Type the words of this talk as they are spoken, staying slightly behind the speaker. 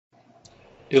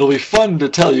It'll be fun to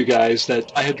tell you guys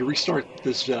that I had to restart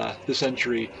this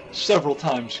entry several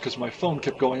times because my phone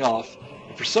kept going off,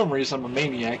 and for some reason I'm a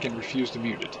maniac and refused to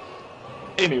mute it.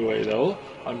 Anyway, though,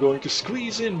 I'm going to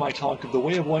squeeze in my talk of the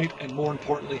Way of White and, more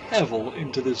importantly, Havel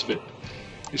into this vid.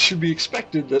 It should be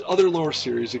expected that other lore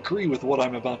series agree with what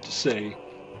I'm about to say,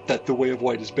 that the Way of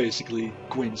White is basically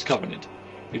Gwyn's covenant.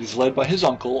 It is led by his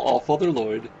uncle, Allfather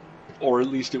Lloyd, or at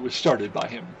least it was started by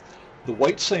him. The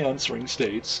White Seance Ring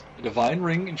states, a divine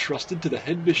ring entrusted to the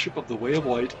head bishop of the Way of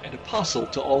White and apostle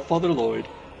to Allfather Lloyd,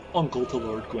 uncle to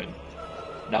Lord Gwyn.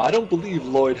 Now, I don't believe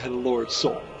Lloyd had a Lord's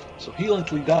soul, so he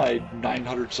likely died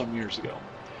 900 some years ago.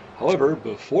 However,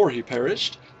 before he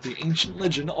perished, the ancient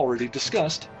legend already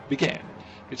discussed began.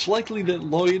 It's likely that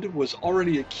Lloyd was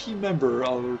already a key member,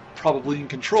 or probably in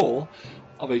control,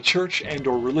 of a church and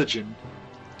or religion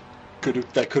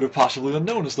that could have possibly been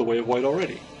known as the Way of White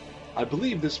already. I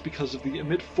believe this because of the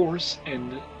emit force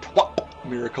and twap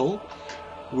miracle,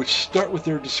 which start with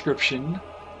their description,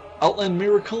 outland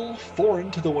miracle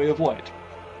foreign to the Way of White.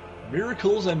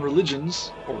 Miracles and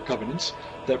religions, or covenants,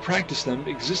 that practice them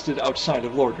existed outside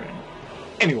of Lordran.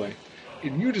 Anyway,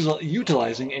 in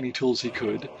utilizing any tools he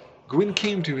could, Gwyn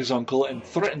came to his uncle and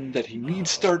threatened that he need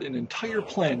start an entire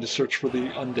plan to search for the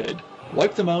undead,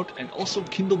 wipe them out, and also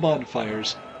kindle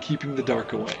bonfires, keeping the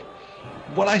dark away.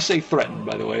 When I say threatened,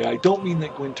 by the way, I don't mean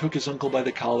that Gwyn took his uncle by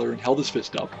the collar and held his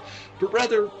fist up, but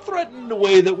rather threatened in a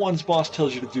way that one's boss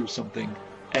tells you to do something,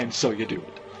 and so you do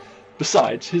it.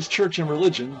 Besides, his church and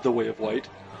religion, the Way of White,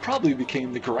 probably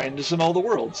became the grandest in all the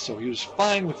world, so he was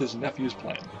fine with his nephew's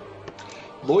plan.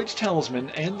 Lloyd's Talisman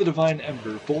and the Divine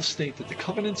Ember both state that the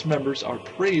Covenant's members are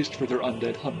praised for their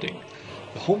undead hunting.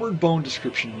 The Homeward Bone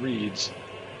description reads,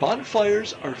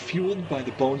 bonfires are fueled by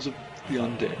the bones of the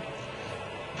undead.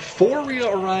 Before Rhea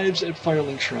arrives at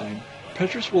Firelink Shrine,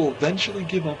 Petrus will eventually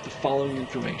give up the following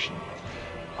information.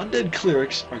 Undead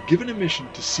clerics are given a mission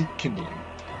to seek kindling.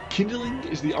 Kindling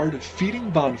is the art of feeding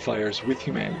bonfires with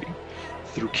humanity.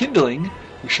 Through kindling,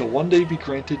 we shall one day be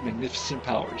granted magnificent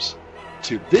powers.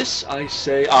 To this I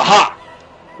say, aha!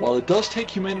 While it does take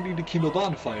humanity to kindle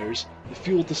bonfires, the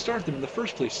fuel to start them in the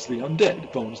first place is the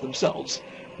undead bones themselves,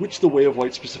 which the Way of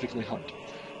White specifically hunt.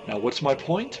 Now what's my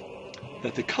point?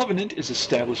 That the Covenant is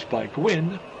established by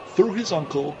Gwyn, through his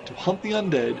uncle, to hunt the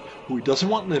undead, who he doesn't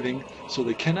want living, so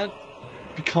they cannot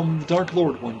become the Dark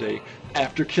Lord one day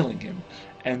after killing him.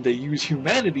 And they use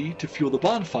humanity to fuel the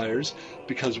bonfires,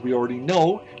 because we already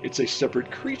know it's a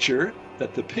separate creature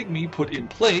that the pygmy put in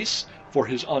place for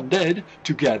his undead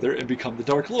to gather and become the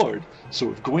Dark Lord.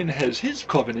 So if Gwyn has his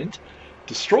covenant,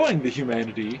 destroying the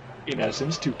humanity, in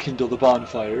essence, to kindle the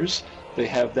bonfires, they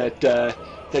have that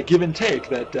give and take,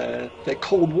 that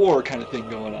Cold War kind of thing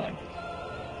going on.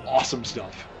 Awesome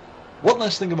stuff. One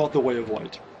last thing about the Way of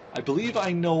White. I believe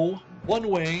I know one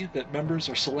way that members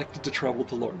are selected to travel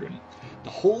to Lorgren. The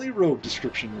Holy Road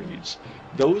description reads,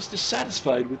 those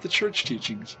dissatisfied with the church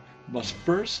teachings must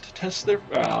first test their...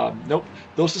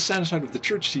 Those dissatisfied with the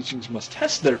church teachings must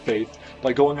test their faith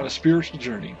by going on a spiritual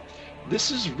journey.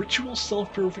 This is ritual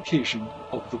self-purification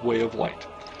of the Way of White.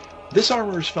 This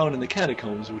armor is found in the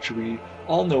catacombs, which we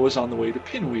all know is on the way to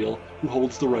Pinwheel, who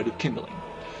holds the right of kindling.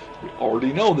 We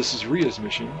already know this is Rhea's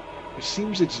mission. It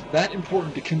seems it's that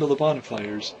important to kindle the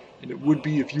bonfires, and it would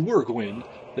be if you were Gwyn,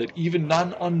 that even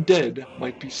non-undead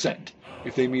might be sent,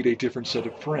 if they meet a different set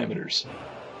of parameters.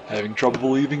 Having trouble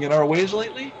believing in our ways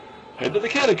lately? Head to the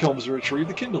catacombs and retrieve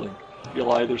the kindling.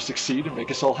 You'll either succeed and make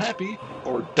us all happy,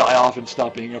 or die off and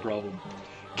stop being a problem.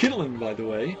 Kindling, by the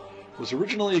way, was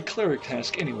originally a cleric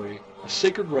task anyway, a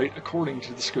sacred rite according to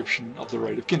the description of the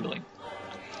rite of kindling.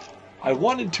 I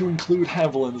wanted to include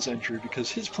Havel in this entry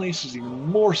because his place is even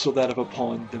more so that of a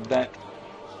pawn than that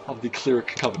of the cleric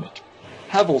covenant.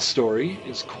 Havel's story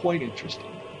is quite interesting.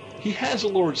 He has a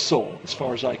Lord's soul, as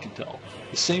far as I can tell,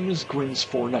 the same as Gwyn's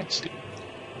 4 knights do.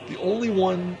 The only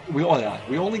one we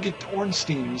only get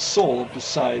Ornstein's soul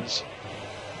besides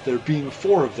there being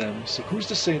 4 of them, so who's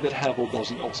to say that Havel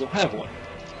doesn't also have one?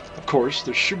 Of course,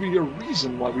 there should be a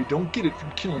reason why we don't get it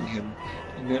from killing him,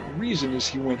 and that reason is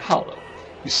he went hollow.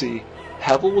 You see,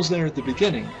 Havel was there at the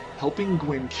beginning, helping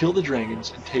Gwyn kill the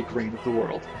dragons and take reign of the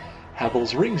world.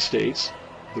 Havel's ring states,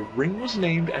 the ring was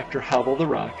named after Havel the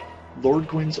Rock, Lord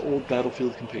Gwyn's old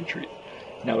battlefield compatriot.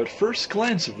 Now at first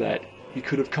glance of that, he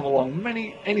could have come along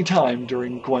any time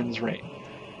during Gwyn's reign.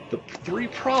 The 3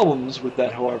 problems with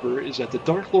that, however, is that the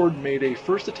Dark Lord made a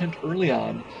first attempt early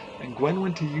on, and Gwyn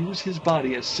went to use his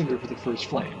body as cinder for the first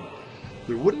flame.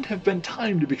 There wouldn't have been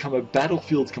time to become a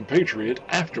battlefield compatriot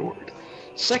afterward.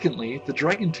 Secondly, the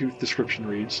Dragon Tooth description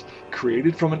reads,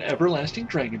 created from an everlasting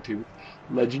dragon tooth,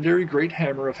 legendary great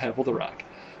hammer of Havel the Rock.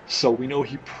 so we know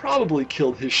he probably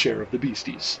killed his share of the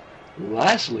beasties.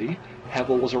 Lastly,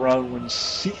 Havel was around when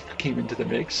Seath came into the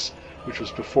mix, which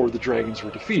was before the dragons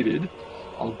were defeated.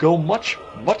 I'll go much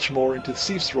more into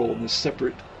Seath's role in a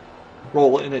separate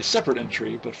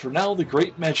entry, but for now the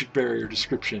Great Magic Barrier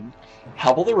description.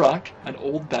 Havel the Rock, an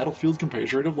old battlefield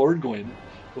compatriot of Lord Gwyn,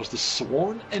 was the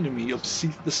sworn enemy of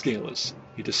Seath the Scaleless.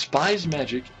 He despised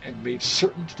magic and made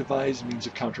certain to devise means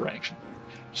of counteraction.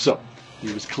 So,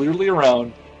 he was clearly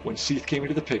around when Seath came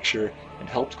into the picture and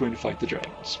helped Gwyn fight the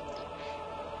dragons.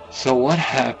 So what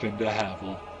happened to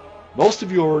Havel? Most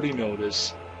of you already know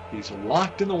this. He's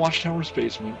locked in the Watchtower's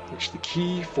basement, which the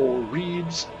key for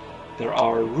reads, "There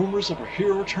are rumors of a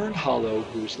hero turned hollow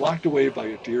who was locked away by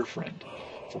a dear friend.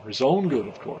 For his own good,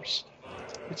 of course."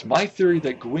 It's my theory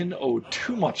that Gwyn owed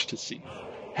too much to Seath.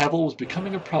 Havel was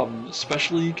becoming a problem,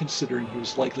 especially considering he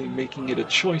was likely making it a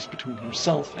choice between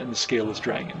himself and the Scaleless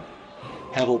Dragon.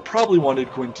 Havel probably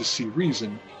wanted Gwyn to see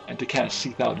reason and to cast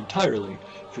Seath out entirely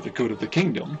for the good of the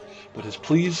kingdom, but his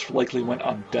pleas likely went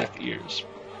on deaf ears.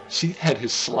 Seath had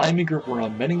his slimy grip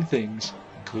around many things,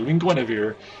 including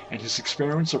Guinevere, and his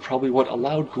experiments are probably what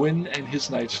allowed Gwyn and his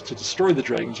knights to destroy the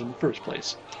dragons in the first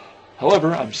place.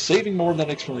 However, I'm saving more of that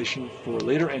explanation for a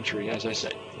later entry, as I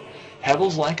say.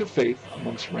 Havel's lack of faith,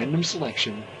 amongst random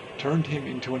selection, turned him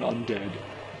into an undead,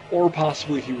 or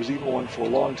possibly he was even one for a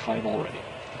long time already.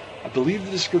 I believe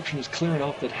the description is clear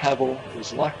enough that Havel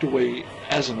was locked away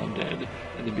as an undead,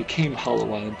 and then became hollow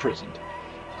while imprisoned.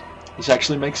 This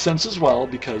actually makes sense as well,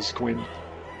 because Gwyn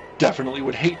definitely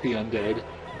would hate the undead,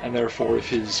 and therefore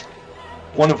if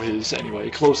one of his,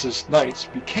 closest knights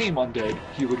became undead,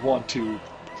 he would want to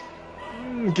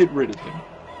get rid of him.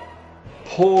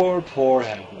 Poor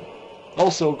Havel.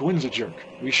 Also, Gwyn's a jerk.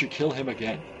 We should kill him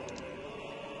again.